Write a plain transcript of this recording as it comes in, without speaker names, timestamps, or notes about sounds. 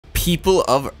People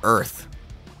of Earth,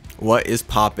 what is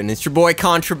poppin'? It's your boy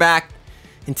Contraback,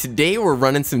 and today we're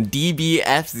running some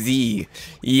DBFZ.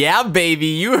 Yeah, baby,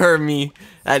 you heard me.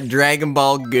 That Dragon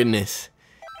Ball goodness.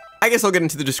 I guess I'll get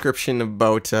into the description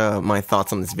about my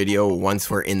thoughts on this video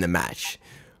once we're in the match.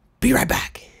 Be right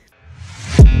back.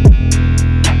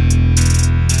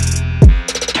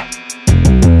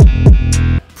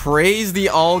 Praise the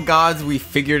all gods, we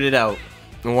figured it out.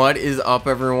 What is up,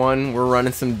 everyone? We're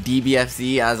running some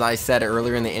DBFZ, as I said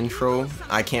earlier in the intro.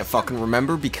 I can't fucking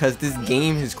remember because this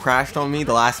game has crashed on me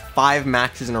the last 5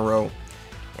 matches in a row.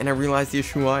 And I realized the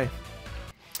issue why.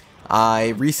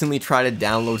 I recently tried to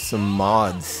download some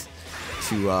mods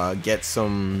to get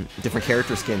some different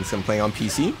character skins. I'm playing on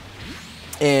PC.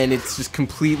 And it's just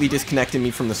completely disconnected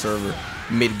me from the server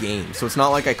mid-game. So it's not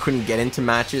like I couldn't get into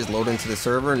matches, load into the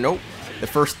server. Nope. The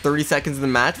first 30 seconds of the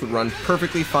match would run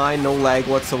perfectly fine, no lag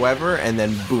whatsoever, and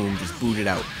then boom, just booted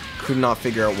out. Could not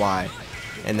figure out why.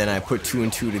 And then I put 2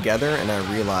 and 2 together and I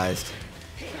realized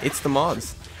it's the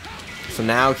mods. So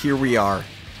now here we are.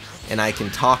 And I can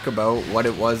talk about what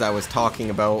it was I was talking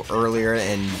about earlier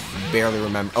and barely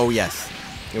remember. Oh yes,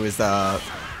 it was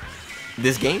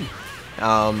this game.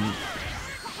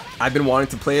 I've been wanting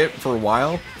to play it for a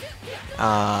while.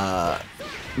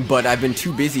 But I've been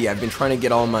too busy. I've been trying to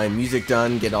get all my music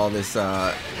done, get all this,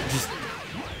 just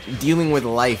dealing with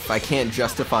life. I can't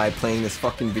justify playing this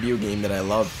fucking video game that I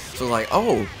love. So like,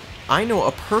 oh, I know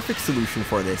a perfect solution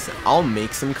for this. I'll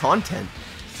make some content.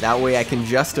 That way I can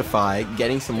justify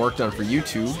getting some work done for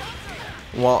YouTube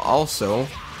while also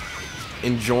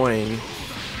enjoying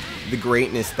the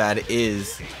greatness that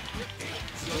is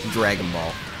Dragon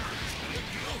Ball.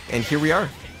 And here we are.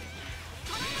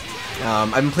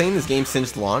 I've been playing this game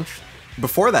since launch.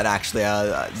 Before that, actually,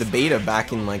 the beta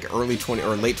back in like late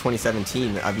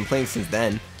 2017. I've been playing since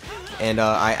then, and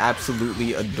I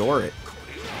absolutely adore it.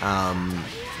 I'm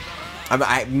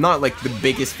not like the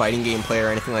biggest fighting game player or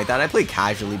anything like that. I played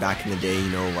casually back in the day, you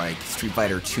know, like Street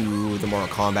Fighter 2, the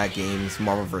Mortal Kombat games,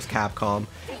 Marvel vs. Capcom.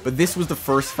 But this was the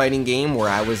first fighting game where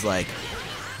I was like,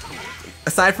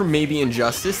 aside from maybe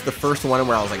Injustice, the first one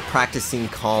where I was like practicing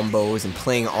combos and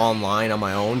playing online on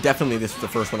my own. Definitely this was the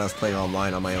first one I was playing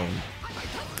online on my own.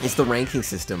 It's the ranking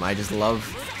system. I just love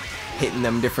hitting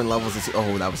them different levels of,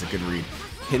 oh, that was a good read.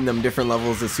 Hitting them different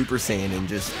levels of Super Saiyan and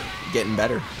just getting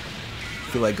better.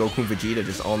 I feel like Goku and Vegeta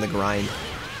just on the grind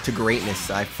to greatness.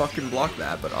 I fucking blocked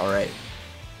that, but alright.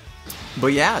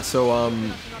 But yeah, so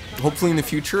hopefully in the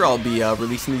future I'll be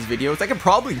releasing these videos. I could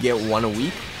probably get one a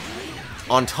week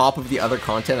on top of the other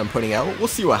content I'm putting out. We'll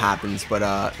see what happens, but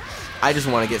I just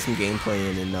want to get some gameplay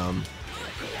in and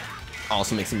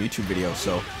also make some YouTube videos.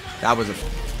 So that was a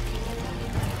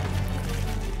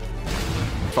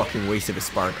fucking waste of a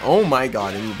spark. Oh my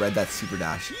god, and you read that super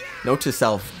dash. Note to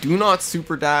self, do not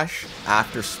super dash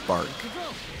after spark.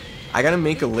 I gotta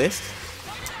make a list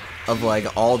of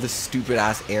like all the stupid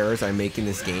ass errors I make in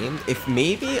this game. If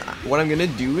maybe what I'm gonna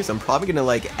do is I'm probably gonna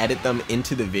like edit them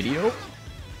into the video.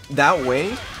 That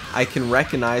way, I can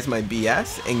recognize my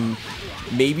BS and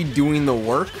maybe doing the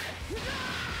work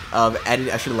of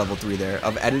edit. I should have level 3 there.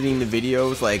 Of editing the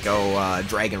videos, like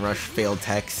Dragon Rush failed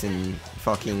text and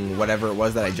fucking whatever it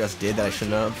was that I just did that I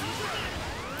shouldn't have,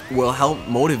 will help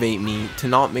motivate me to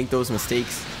not make those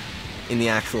mistakes in the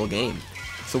actual game.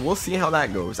 So we'll see how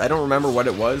that goes. I don't remember what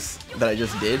it was that I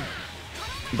just did,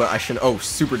 but I should. Oh,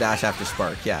 super dash after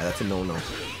spark. Yeah, that's a no-no.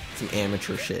 Some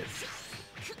amateur shit.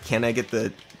 Can I get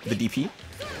the DP?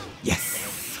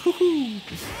 Yes!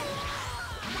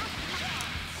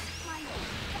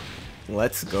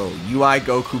 Let's go. UI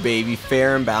Goku, baby.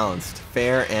 Fair and balanced.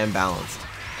 Fair and balanced.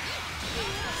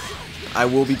 I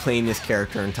will be playing this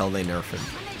character until they nerf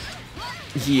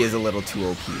him. He is a little too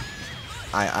OP.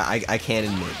 I can't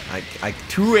admit.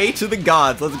 2H to the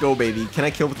gods. Let's go, baby. Can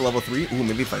I kill with level 3? Ooh,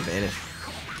 maybe if I vanish.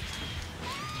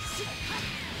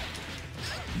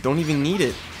 Don't even need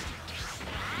it.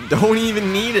 Don't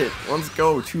even need it. Let's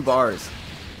go. 2 bars.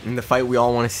 In the fight we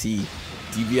all want to see.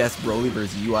 DBS Broly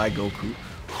versus UI Goku.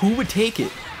 Who would take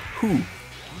it? Who?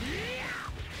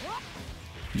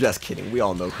 Just kidding. We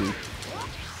all know who.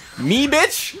 Me,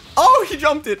 bitch? Oh, he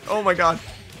jumped it. Oh my god.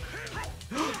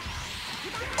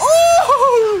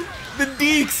 Oh! The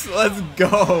Deeks. Let's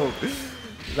go.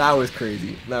 That was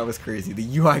crazy. That was crazy.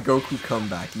 The UI Goku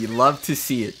comeback. You love to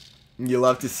see it. You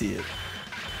love to see it.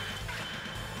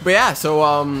 But yeah,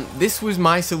 so this was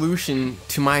my solution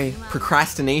to my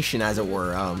procrastination, as it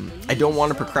were. I don't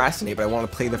want to procrastinate, but I want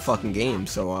to play the fucking game.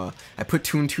 So I put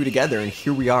 2 and 2 together, and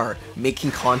here we are,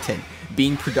 making content,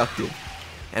 being productive,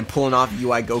 and pulling off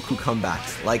UI Goku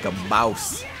comebacks like a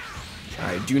mouse.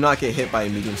 Alright, do not get hit by a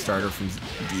medium starter from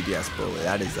DBS Broly.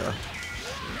 That is a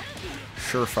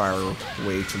surefire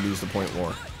way to lose the point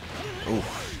war. Ooh.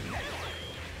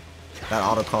 That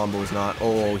auto combo is not...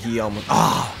 Oh, he almost...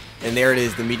 Ah! And there it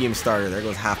is, the medium starter. There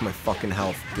goes half my fucking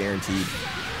health, guaranteed.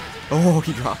 Oh,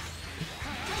 he dropped.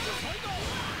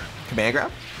 Command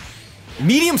grab?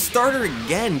 Medium starter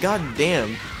again, god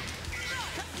damn.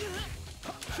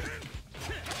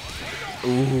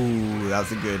 Ooh, that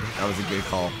was a good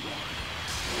call.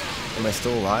 Am I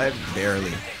still alive?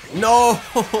 Barely. No!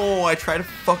 I tried to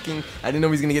fucking... I didn't know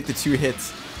he was gonna get the 2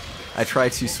 hits. I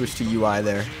tried to switch to UI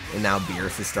there, and now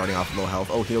Beerus is starting off with low health.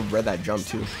 Oh, he'll read that jump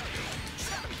too.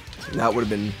 That would have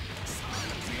been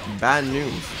bad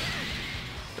news.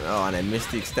 Oh, and I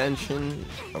missed the extension,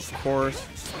 of course.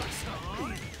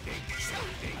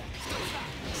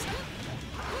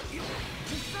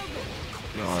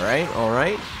 Alright,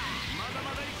 alright.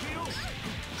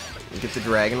 Get the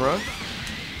Dragon Rush.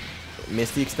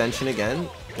 Missed the extension again.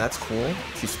 That's cool.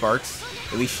 She sparks.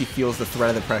 At least she feels the threat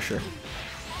of the pressure.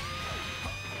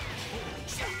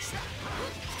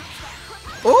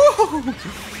 Oh!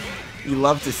 You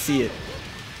love to see it.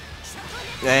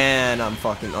 And I'm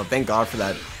fucking... Oh, thank God for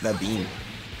that beam.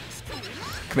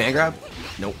 Command grab?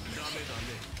 Nope.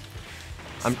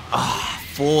 I'm...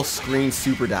 full screen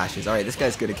super dashes. Alright, this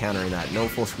guy's good at countering that. No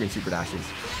full screen super dashes.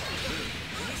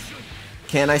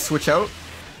 Can I switch out?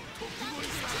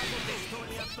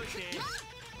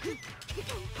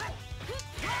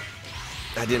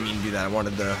 I didn't mean to do that. I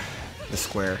wanted the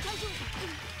square.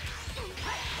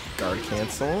 Guard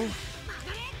cancel.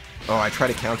 Oh, I try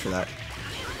to counter that.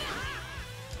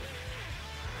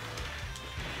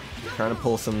 Trying to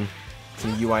pull some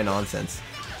UI nonsense.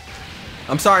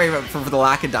 I'm sorry for the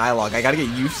lack of dialogue. I gotta get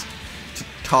used to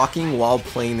talking while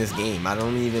playing this game. I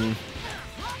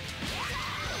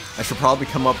should probably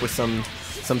come up with some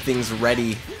things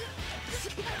ready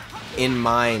in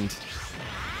mind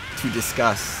to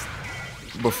discuss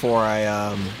before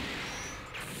I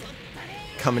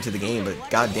come into the game. But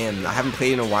goddamn, I haven't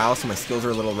played in a while, so my skills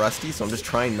are a little rusty. So I'm just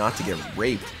trying not to get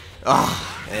raped.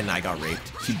 Ah, and I got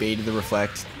raped. She baited the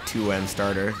reflect 2M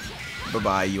starter.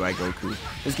 Bye-bye, UI Goku.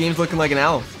 This game's looking like an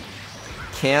L.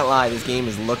 Can't lie, this game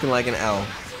is looking like an L.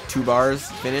 2 bars,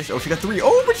 finish. Oh, she got 3.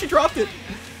 Oh, but she dropped it.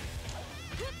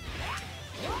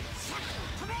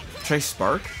 Should I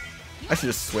spark? I should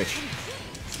just switch.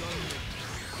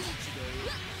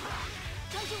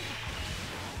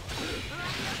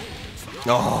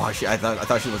 Oh, I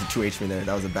thought she was a 2 HP there.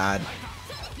 That was a bad.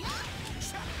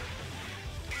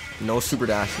 No super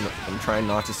dash. I'm trying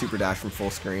not to super dash from full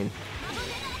screen.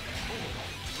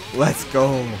 Let's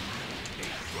go.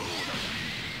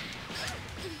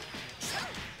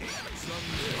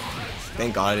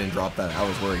 Thank God I didn't drop that. I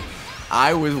was worried.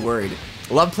 I was worried.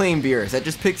 Love playing Beerus. I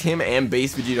just picked him and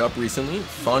Base Vegeta up recently.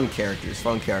 Fun characters.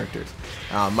 Fun characters.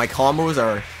 My combos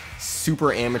are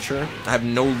super amateur. I have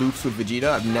no loops with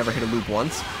Vegeta. I've never hit a loop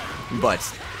once. But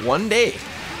one day,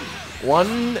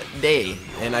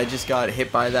 and I just got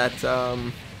hit by that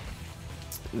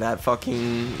that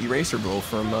fucking eraser blow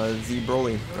from Z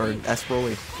Broly or S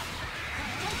Broly.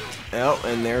 Oh,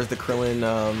 and there's the Krillin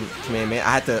Kamehameha. I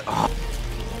had to.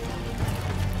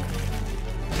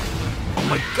 Oh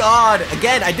my God!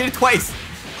 Again, I did it twice.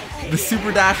 The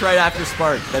super dash right after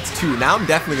spark. That's 2. Now I'm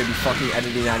definitely gonna be fucking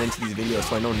editing that into these videos,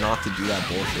 so I know not to do that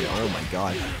bullshit. Oh my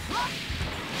God.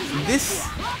 This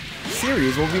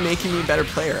series will be making me a better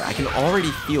player. I can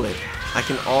already feel it. I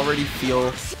can already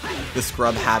feel the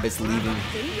scrub habits leaving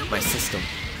my system.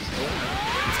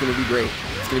 It's gonna be great.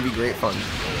 It's gonna be great fun.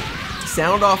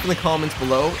 Sound off in the comments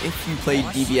below if you played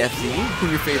DBFZ, who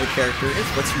your favorite character is,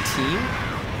 what's your team,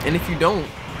 and if you don't,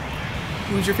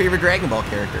 who's your favorite Dragon Ball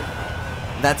character?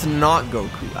 That's not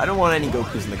Goku. I don't want any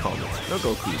Gokus in the comments. No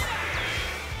Gokus.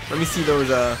 Let me see those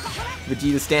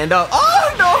Vegeta stand up.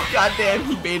 Oh no! Goddamn,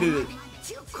 he baited it.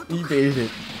 He baited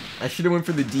it. I should have went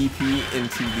for the DP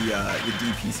into the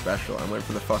DP special. I went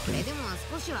for the fucking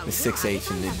the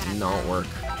 6H and it did not work.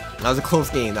 That was a close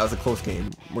game. That was a close game.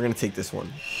 We're gonna take this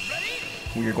one.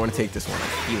 We're going to take this one. I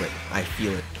feel it. I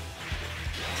feel it.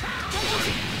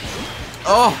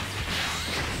 Oh!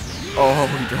 Oh,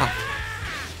 he dropped.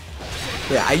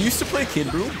 Yeah, I used to play Kid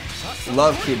Buu.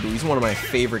 Love Kid Buu. He's one of my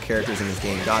favorite characters in this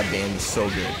game. God damn, he's so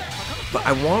good. But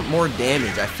I want more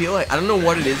damage. I feel like, I don't know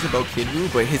what it is about Kid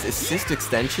Buu, but his assist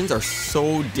extensions are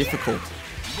so difficult.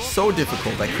 So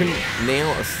difficult. I couldn't nail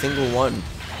a single one.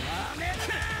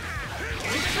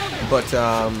 But,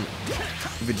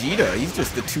 Vegeta, he's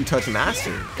just the 2-touch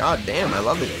master. God damn, I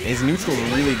love it. His neutral's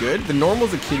really good. The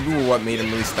normals of Kid Buu were what made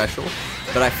him really special.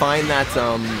 But I find that,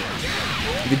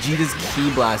 Vegeta's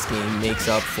Ki Blast game makes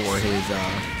up for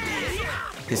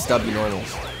his stubby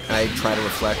normals. I try to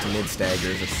reflect mid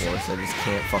staggers, of course. I just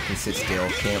can't fucking sit still,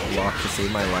 can't block to save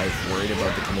my life, worried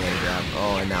about the command grab.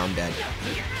 Oh, and now I'm dead.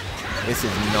 This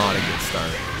is not a good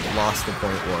start. Lost the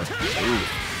point war. Ooh.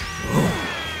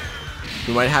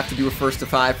 We might have to do a 1st to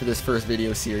 5 for this first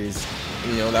video series.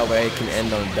 You know, that way I can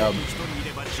end on a dub.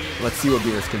 Let's see what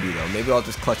Beerus can do though. Maybe I'll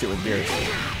just clutch it with Beerus.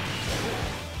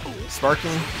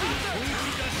 Sparking.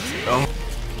 Oh.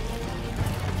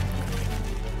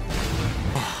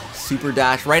 Super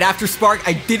dash right after Spark.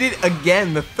 I did it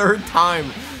again, the 3rd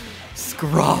time.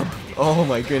 Scrub. Oh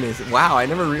my goodness. Wow, I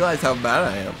never realized how bad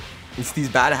I am. It's these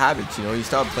bad habits, you know. You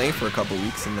stop playing for a couple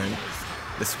weeks and then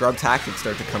the scrub tactics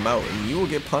start to come out and you will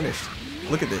get punished.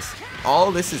 Look at this.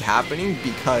 All this is happening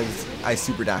because I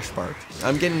super dash Sparked.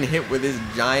 I'm getting hit with this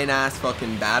giant ass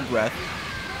fucking bad breath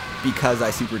because I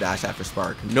super dash after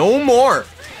Spark. No more!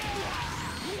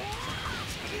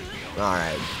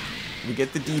 Alright. We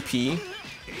get the DP.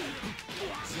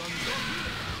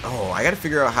 Oh, I gotta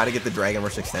figure out how to get the Dragon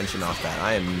Rush extension off that.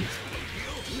 I am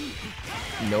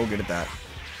no good at that.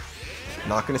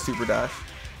 Not gonna super dash.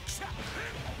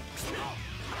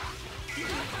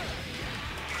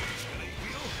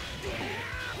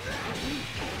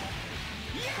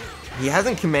 He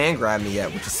hasn't command grabbed me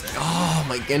yet, which is... Oh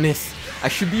my goodness. I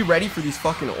should be ready for these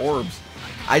fucking orbs.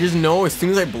 I just know as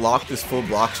soon as I block this full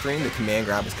block string, the command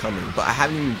grab is coming. But I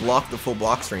haven't even blocked the full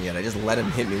block string yet. I just let him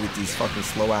hit me with these fucking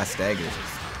slow-ass staggers.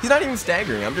 He's not even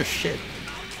staggering. I'm just shit.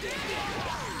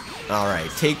 Alright,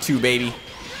 take 2, baby.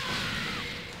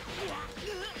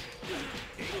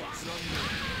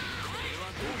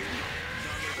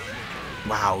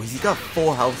 Wow, he's got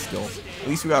full health still. At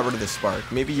least we got rid of this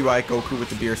Spark. Maybe UI Goku with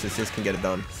the Beerus assist can get it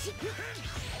done.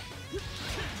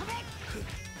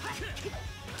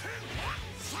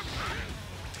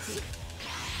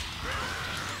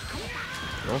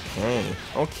 Okay,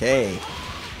 okay.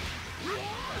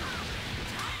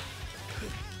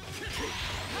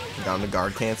 Down the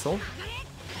guard cancel.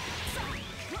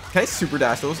 Can I super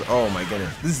dash those? Oh my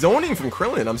goodness. The zoning from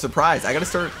Krillin, I'm surprised. I gotta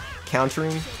start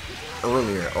countering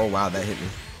earlier. Oh wow, that hit me.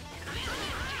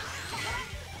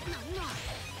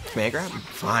 Command grab?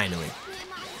 Finally.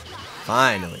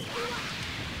 Finally.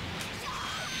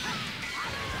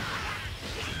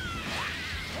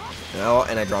 Oh,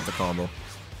 and I dropped the combo.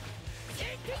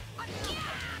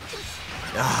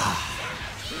 Ah.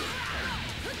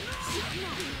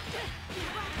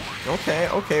 Okay,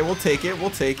 okay, we'll take it, we'll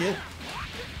take it.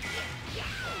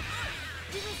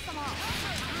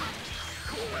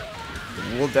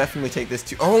 We'll definitely take this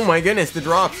too. Oh my goodness, the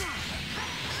drops.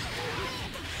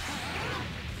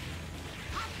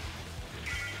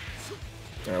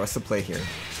 Alright, what's the play here?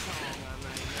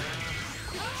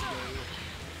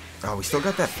 Oh, we still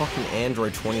got that fucking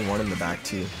Android 21 in the back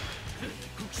too.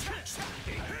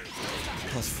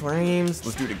 Plus frames.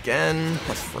 Let's do it again.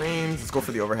 Plus frames. Let's go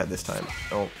for the overhead this time.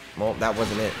 Oh, well, that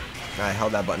wasn't it. I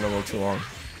held that button a little too long.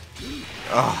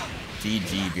 Ah,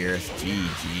 GG, Beerus.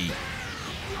 GG.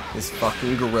 This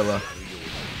fucking gorilla.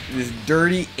 This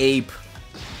dirty ape.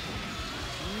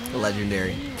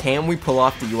 Legendary. Can we pull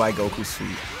off the UI Goku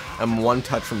sweep? I'm 1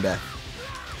 touch from death.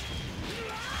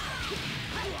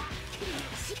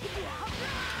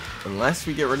 Unless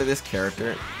we get rid of this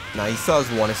character. Nah, he still has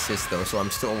 1 assist though, so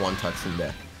I'm still 1 touch from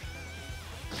death.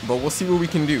 But we'll see what we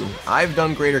can do. I've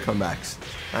done greater comebacks.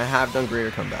 I have done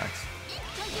greater comebacks.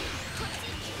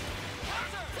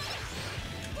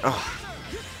 Oh.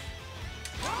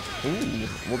 Ooh,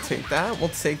 we'll take that. We'll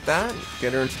take that.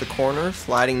 Get her into the corner.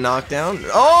 Sliding knockdown.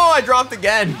 Oh, I dropped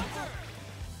again.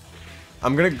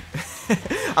 I'm gonna...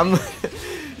 I'm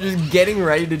just getting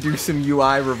ready to do some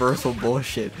UI reversal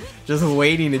bullshit. Just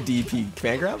waiting to DP.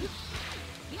 Command grab?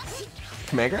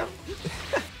 Command grab?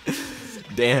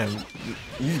 Damn.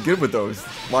 He's good with those.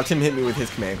 Watch him hit me with his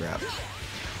command grab.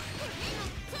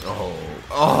 Oh.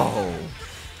 Oh.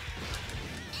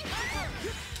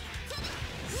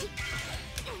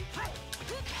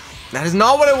 That is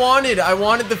not what I wanted. I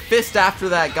wanted the fist after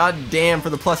that. God damn, for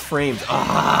the plus frames.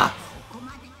 Ah.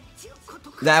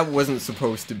 That wasn't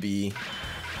supposed to be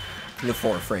the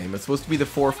 4 frame. It's supposed to be the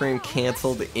 4 frame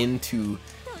canceled into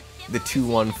the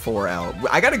 2-1-4L.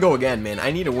 I gotta go again, man. I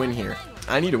need a win here.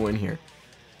 I need a win here.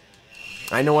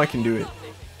 I know I can do it.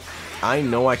 I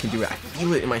know I can do it. I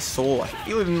feel it in my soul. I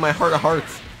feel it in my heart of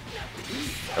hearts.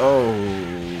 Oh,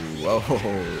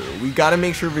 we gotta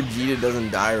make sure Vegeta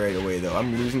doesn't die right away, though.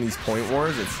 I'm losing these point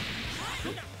wars. It's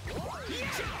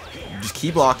just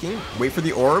keep blocking. Wait for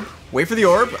the orb. Wait for the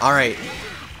orb. All right,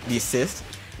 the assist.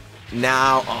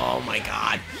 Now, oh my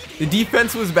God, the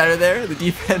defense was better there. The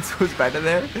defense was better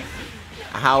there.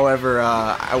 However,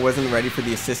 I wasn't ready for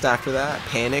the assist after that.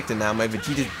 Panicked, and now my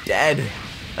Vegeta's dead.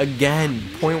 Again.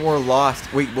 Point war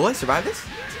lost. Wait, will I survive this?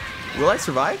 Will I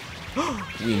survive?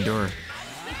 We endure.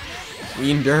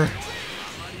 We endure.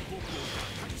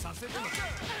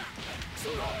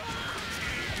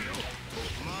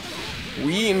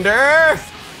 We endure.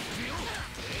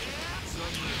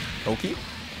 Okay.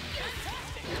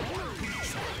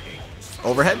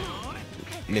 Overhead?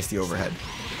 Missed the overhead.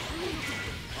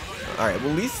 Alright,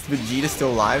 well at least Vegeta's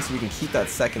still alive so we can keep that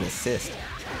second assist.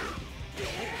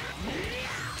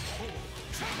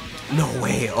 No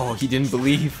way. Oh, he didn't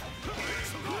believe.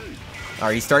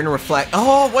 Alright, he's starting to reflect.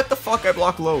 Oh, what the fuck? I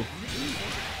blocked low.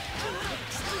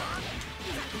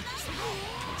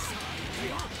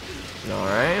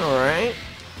 Alright, alright.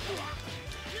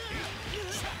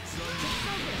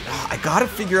 I gotta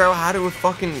figure out how to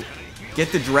fucking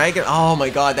get the dragon. Oh my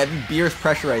god, that'd be Beer's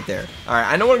pressure right there. Alright,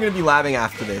 I know what I'm gonna be labbing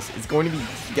after this. It's going to be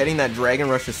getting that Dragon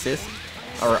Rush assist,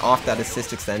 or off that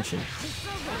assist extension.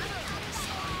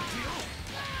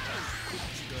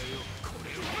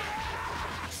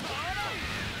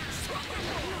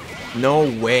 No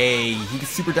way. He could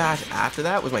super dash after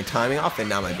that. Was my timing off? And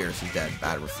now my Beerus is dead.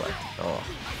 Bad reflect. Oh.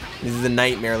 This is a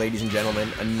nightmare, ladies and gentlemen.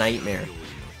 A nightmare.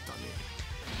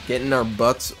 Getting our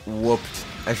butts whooped.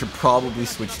 I should probably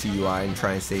switch to UI and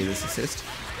try and save this assist.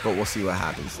 But we'll see what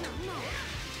happens.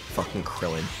 Fucking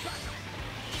Krillin.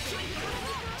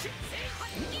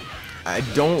 I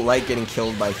don't like getting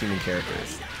killed by human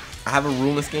characters. I have a rule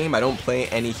in this game. I don't play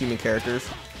any human characters.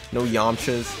 No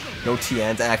Yamchas, no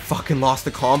Tians. I fucking lost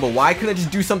the combo. Why couldn't I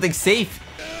just do something safe?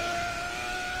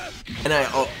 And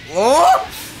oh!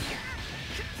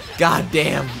 God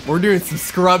damn. We're doing some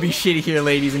scrubby shit here,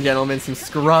 ladies and gentlemen. Some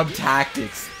scrub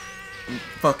tactics.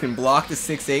 Fucking block the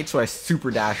 6-8 so I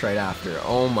super dash right after.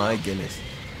 Oh my goodness.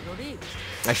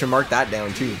 I should mark that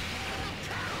down too.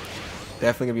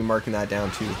 Definitely gonna be marking that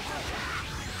down too.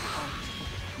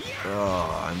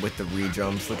 Oh, and with the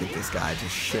re-jumps, look at this guy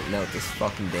just shitting out this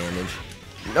fucking damage.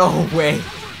 No way!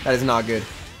 That is not good.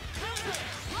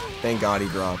 Thank God he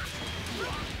dropped.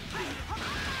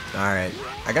 Alright.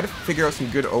 I gotta figure out some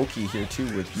good Oki here too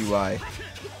with UI.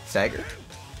 Stagger?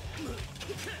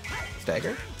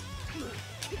 Stagger?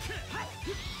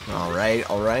 Alright,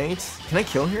 alright. Can I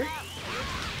kill here?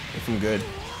 If I'm good.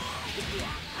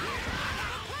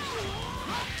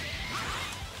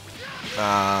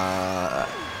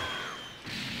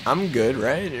 I'm good,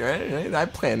 right? I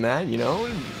planned that, you know?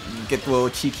 Get the little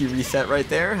cheeky reset right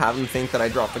there. Have him think that I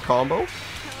dropped the combo.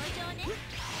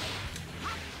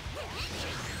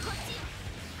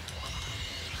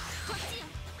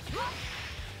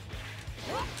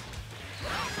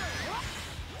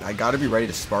 I gotta be ready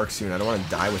to spark soon. I don't want to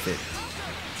die with it.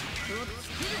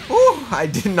 Ooh, I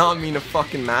did not mean to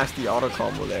fucking mash the auto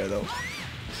combo there, though.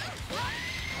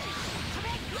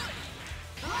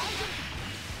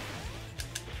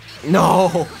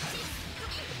 No!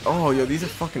 Oh, yo, these are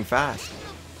fucking fast.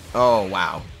 Oh,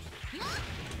 wow.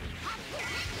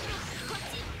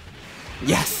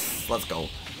 Yes! Let's go.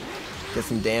 Get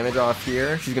some damage off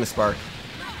here. She's gonna spark.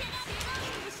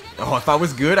 Oh, if I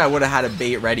was good, I would have had a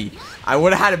bait ready. I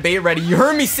would have had a bait ready. You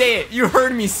heard me say it! You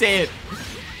heard me say it!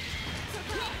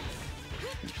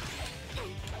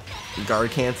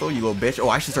 Guard cancel, you little bitch. Oh,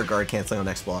 I should start guard canceling on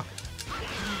next block.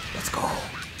 Let's go.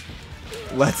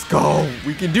 Let's go.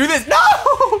 We can do this.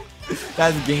 No!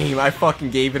 That's game. I fucking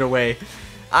gave it away.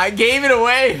 I gave it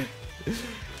away.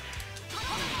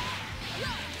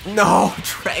 No,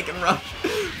 Dragon Rush.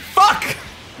 Fuck!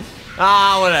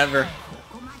 Ah, whatever.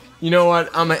 You know what?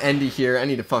 I'm gonna end it here. I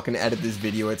need to fucking edit this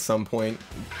video at some point.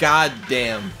 God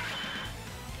damn.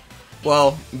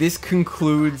 Well, this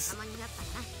concludes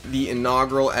the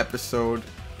inaugural episode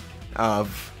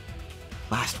of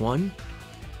Last One.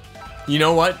 You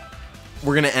know what?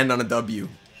 We're gonna end on a W.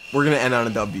 We're gonna end on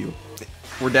a W.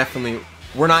 We're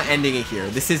not ending it here.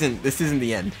 This isn't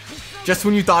the end. Just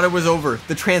when you thought it was over,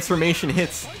 the transformation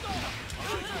hits.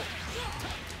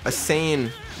 A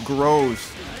Saiyan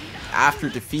grows after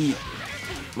defeat.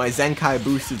 My Zenkai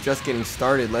boost is just getting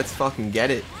started. Let's fucking get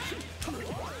it.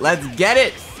 Let's get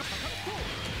it!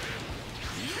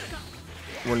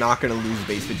 We're not gonna lose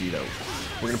base Vegito.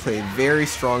 We're gonna play a very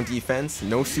strong defense.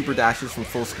 No super dashes from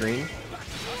full screen.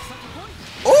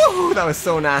 Oh, that was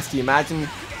so nasty. Imagine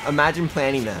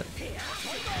planning that.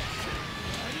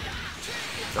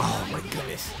 Oh my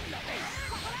goodness.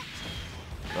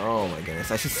 Oh my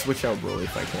goodness. I should switch out Broly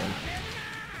if I can.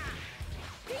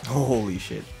 Holy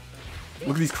shit.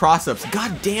 Look at these cross-ups.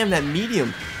 God damn, that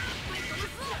medium.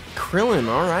 Krillin,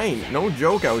 alright. No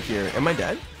joke out here. Am I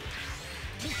dead?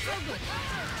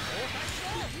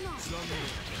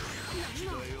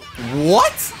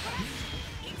 What?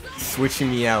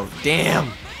 Switching me out.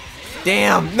 Damn.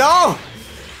 Damn. No!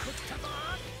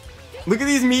 Look at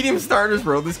these medium starters,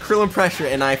 bro. This Krillin pressure,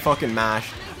 and I fucking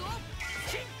mashed.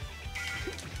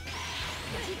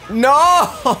 No!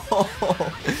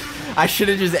 I should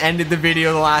have just ended the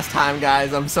video the last time,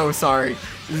 guys. I'm so sorry.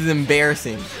 This is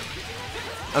embarrassing.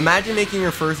 Imagine making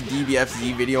your first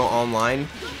DBFZ video online.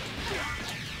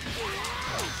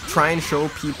 Try and show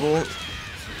people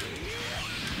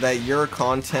that your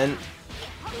content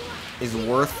is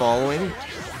worth following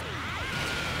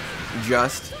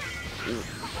just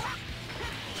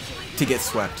to get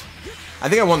swept. I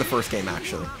think I won the first game,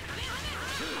 actually.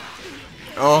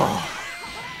 Oh,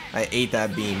 I ate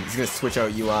that beam. He's gonna switch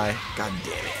out UI. God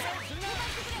damn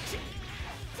it.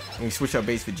 Let me switch out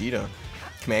base Vegeta.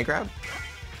 Command grab?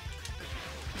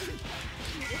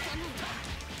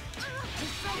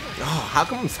 Oh, how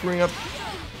come I'm screwing up?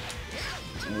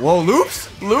 Whoa, loops?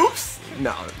 Loops?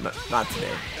 No, not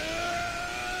today.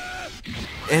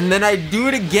 And then I do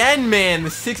it again, man. The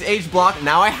 6H block.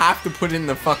 Now I have to put it in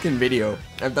the fucking video.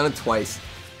 I've done it twice.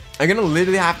 I'm gonna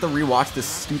literally have to rewatch this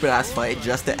stupid ass fight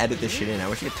just to edit this shit in. I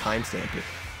wish I could timestamp it.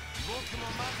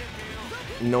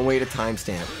 No way to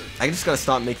timestamp. I just gotta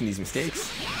stop making these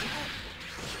mistakes.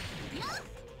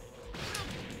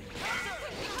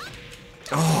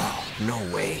 Oh, no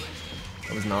way.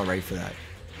 I was not ready for that.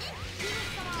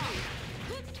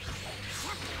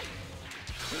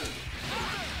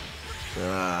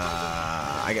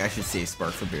 I should save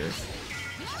Spark for Beerus.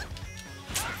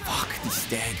 Fuck these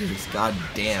staggers. God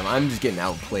damn. I'm just getting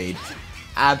outplayed.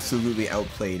 Absolutely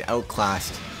outplayed.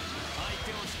 Outclassed.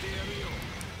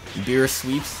 Beerus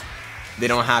sweeps. They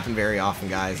don't happen very often,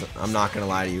 guys. I'm not gonna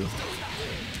lie to you.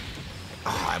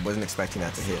 Oh, I wasn't expecting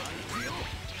that to hit.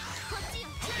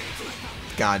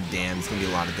 God damn. It's gonna be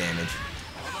a lot of damage.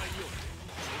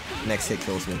 Next hit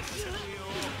kills me.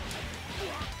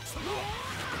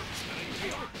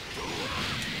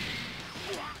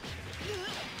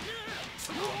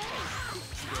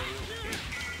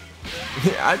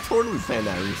 I totally planned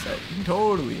that reset.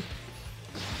 Totally.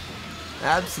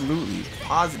 Absolutely.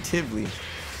 Positively.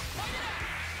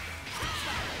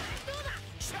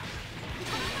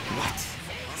 What?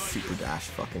 Super dash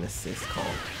fucking assist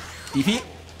call. DP?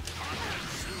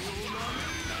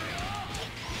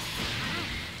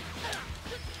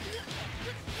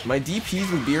 My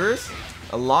DPs with Beerus?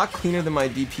 A lot cleaner than my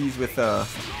DPs with a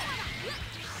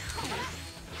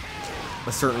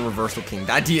certain Reversal King.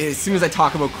 That as soon as I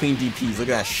talk about clean DPs, look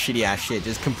at that shitty ass shit.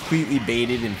 Just completely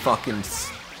baited and fucking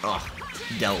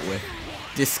dealt with.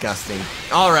 Disgusting.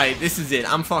 Alright, this is it.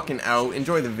 I'm fucking out.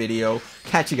 Enjoy the video.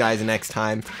 Catch you guys next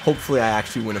time. Hopefully I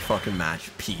actually win a fucking match.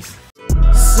 Peace.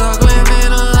 Feelings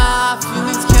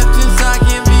kept inside,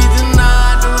 can't be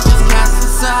denied. Don't just cast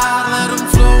aside, let them